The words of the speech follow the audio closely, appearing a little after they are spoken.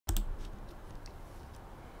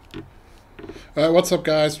What's up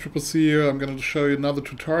guys, Triple C here. I'm going to show you another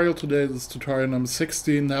tutorial today. This is tutorial number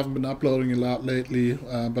 16. I haven't been uploading a lot lately,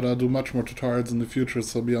 but I'll do much more tutorials in the future,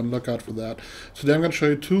 so be on the lookout for that. Today I'm going to show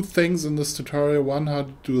you two things in this tutorial. One, how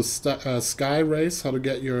to do a sky race, how to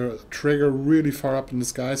get your trigger really far up in the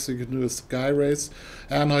sky so you can do a sky race,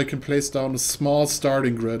 and how you can place down a small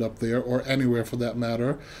starting grid up there, or anywhere for that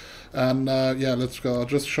matter. And yeah, let's go. I'll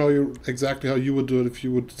just show you exactly how you would do it if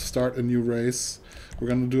you would start a new race. We're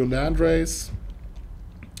going to do a land race.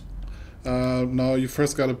 Now you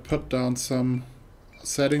first got to put down some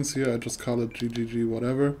settings here. I just call it GGG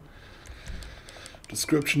whatever.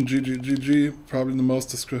 Description GGGG, probably the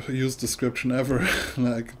most used description ever.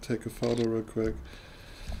 I can take a photo real quick.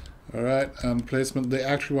 Alright, and placement. They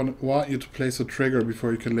actually want you to place a trigger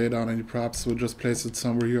before you can lay down any props. So we'll just place it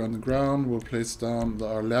somewhere here on the ground. We'll place down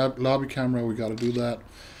our lobby camera. We got to do that.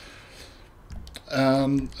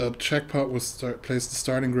 And a checkpoint will place the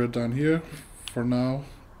starting grid down here for now.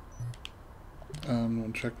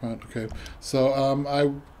 One checkpoint. Okay, so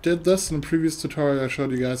I did this in a previous tutorial. I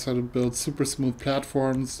showed you guys how to build super smooth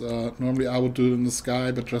platforms. Normally I would do it in the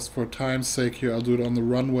sky, but just for time's sake here I'll do it on the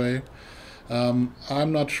runway. I'm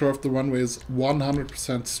not sure if the runway is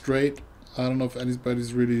 100% straight. I don't know if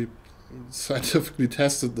anybody's really scientifically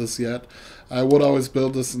tested this yet. I would always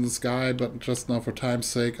build this in the sky, but just now for time's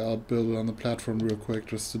sake I'll build it on the platform real quick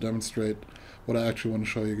just to demonstrate what I actually want to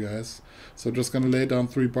show you guys. So I'm just going to lay down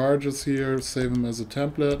 3 barges here, save them as a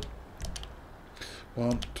template.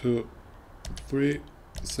 1, 2, 3,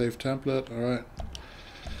 save template. Alright.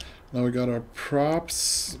 Now we got our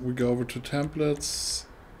props. We go over to templates.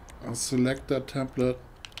 I'll select that template.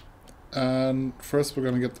 And first we're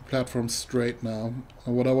going to get the platform straight now.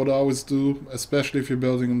 And what I would always do, especially if you're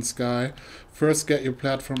building in the sky, first get your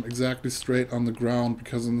platform exactly straight on the ground,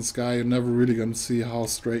 because in the sky you're never really going to see how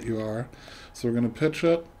straight you are. So we're going to pitch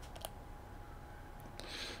it.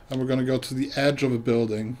 And we're going to go to the edge of a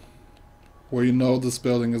building where you know this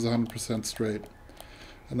building is 100% straight.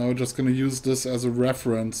 And now we're just going to use this as a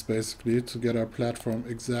reference basically to get our platform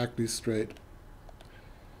exactly straight.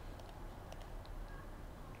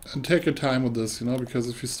 And take your time with this, you know, because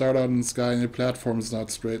if you start out in the sky and your platform is not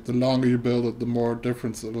straight, the longer you build it, the more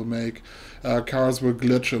difference it will make. Cars will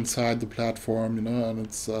glitch inside the platform, you know, and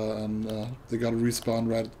it's they got to respawn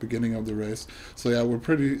right at the beginning of the race. So yeah, we're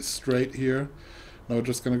pretty straight here. Now we're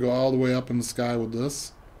just going to go all the way up in the sky with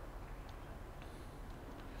this.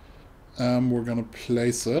 And we're going to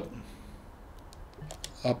place it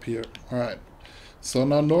up here. Alright. So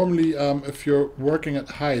now normally if you're working at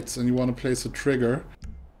heights and you want to place a trigger,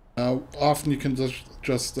 often you can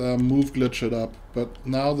just move glitch it up, but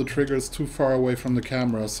now the trigger is too far away from the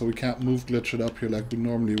camera, so we can't move glitch it up here like we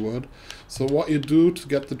normally would. So what you do to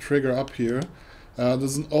get the trigger up here,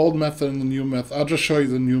 there's an old method and a new method. I'll just show you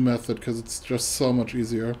the new method because it's just so much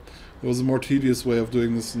easier. There was a more tedious way of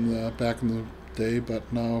doing this back in the day,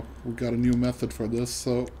 but now we got a new method for this.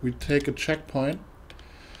 So we take a checkpoint.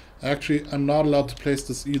 Actually, I'm not allowed to place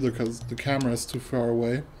this either because the camera is too far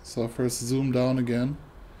away. So I'll first zoom down again.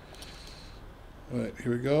 Right,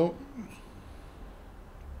 here we go.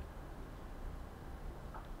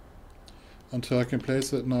 Until I can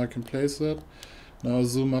place it. Now I can place it. Now I'll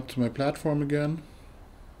zoom up to my platform again.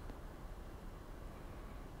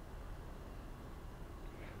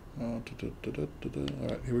 Alright,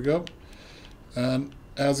 here we go. And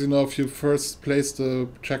as you know, if you first placed the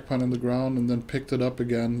checkpoint in the ground and then picked it up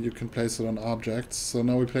again, you can place it on objects. So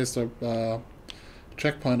now we placed our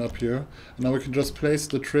checkpoint up here, and now we can just place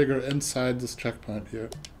the trigger inside this checkpoint here.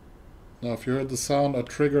 Now if you heard the sound, our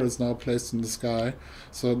trigger is now placed in the sky,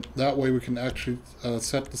 so that way we can actually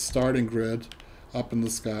set the starting grid up in the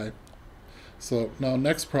sky. So now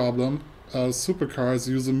next problem, supercars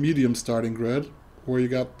use a medium starting grid where you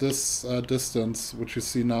got this distance which you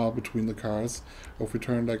see now between the cars. Or if we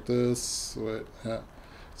turn like this, wait, yeah.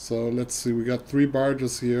 So let's see, we got 3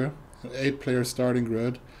 barges here, an 8-player starting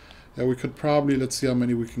grid. Yeah, we could probably, let's see how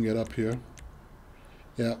many we can get up here.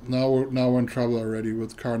 Yeah, now we're in trouble already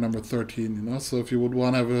with car number 13, you know. So if you would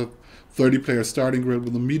want to have a 30-player starting grid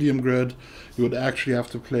with a medium grid, you would actually have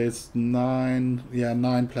to place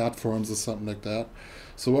 9 platforms or something like that.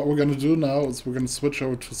 So what we're going to do now is we're going to switch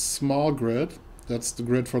over to small grid. That's the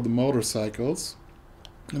grid for the motorcycles.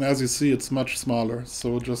 And as you see, it's much smaller. So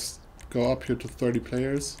we'll just go up here to 30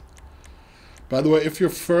 players. By the way, if you're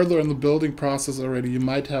further in the building process already, you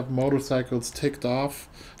might have motorcycles ticked off.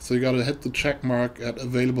 So you got to hit the check mark at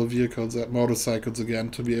available vehicles at motorcycles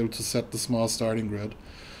again to be able to set the small starting grid.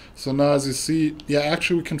 So now as you see, yeah,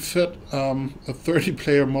 actually we can fit a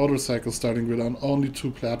 30-player motorcycle starting grid on only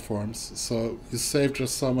 2 platforms. So you save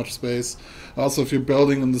just so much space. Also, if you're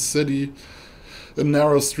building in the city, in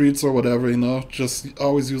narrow streets or whatever, you know, just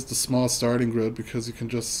always use the small starting grid because you can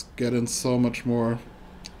just get in so much more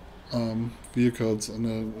vehicles in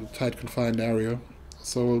a tight confined area.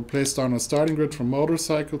 So we'll place down a starting grid for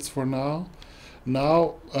motorcycles for now.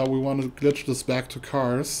 Now we want to glitch this back to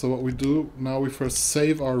cars. So what we do, now we first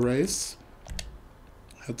save our race.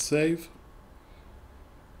 Hit save.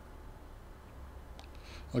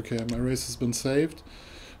 Okay, my race has been saved.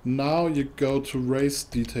 Now you go to race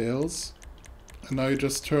details. And now you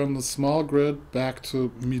just turn the small grid back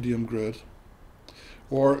to medium grid.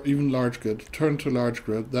 Or even large grid. Turn to large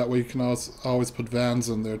grid. That way you can always put vans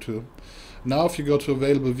in there too. Now if you go to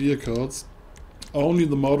available vehicles, only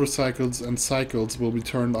the motorcycles and cycles will be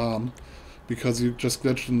turned on because you just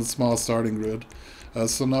glitched in the small starting grid.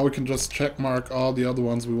 So now we can just check mark all the other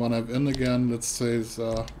ones we want to have in again. Let's say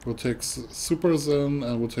we'll take supers in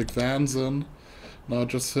and we'll take vans in. Now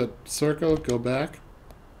just hit circle, go back,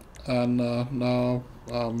 and now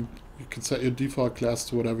you can set your default class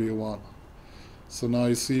to whatever you want. So now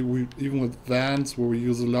you see, even with vans where we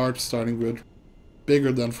use a large starting grid,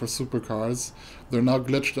 bigger than for supercars, they're now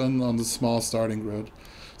glitched in on the small starting grid.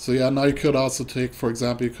 So yeah, now you could also take, for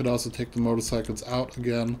example, you could also take the motorcycles out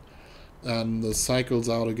again and the cycles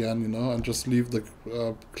out again, you know, and just leave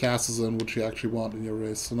the classes in which you actually want in your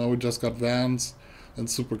race. So now we just got vans and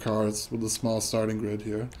supercars with a small starting grid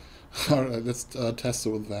here. Alright, let's test it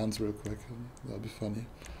with vans real quick. That'll be funny.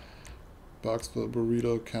 Boxville,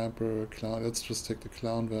 burrito, camper, clown. Let's just take the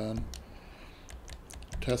clown van.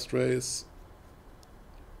 Test race.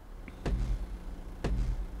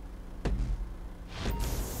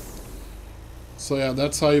 So yeah,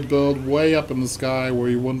 that's how you build way up in the sky where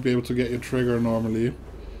you wouldn't be able to get your trigger normally.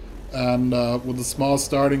 And with a small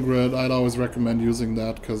starting grid, I'd always recommend using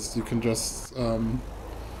that because you can just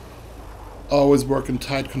always work in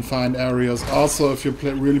tight confined areas. Also, if you're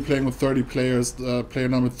really playing with 30 players, player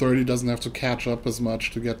number 30 doesn't have to catch up as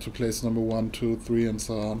much to get to place number 1, 2, 3 and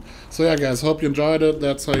so on. So yeah guys, hope you enjoyed it.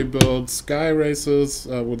 That's how you build sky races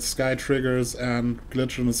with sky triggers and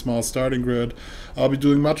glitch in a small starting grid. I'll be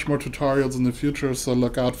doing much more tutorials in the future, so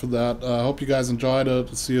look out for that. Hope you guys enjoyed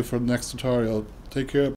it. See you for the next tutorial. Take care.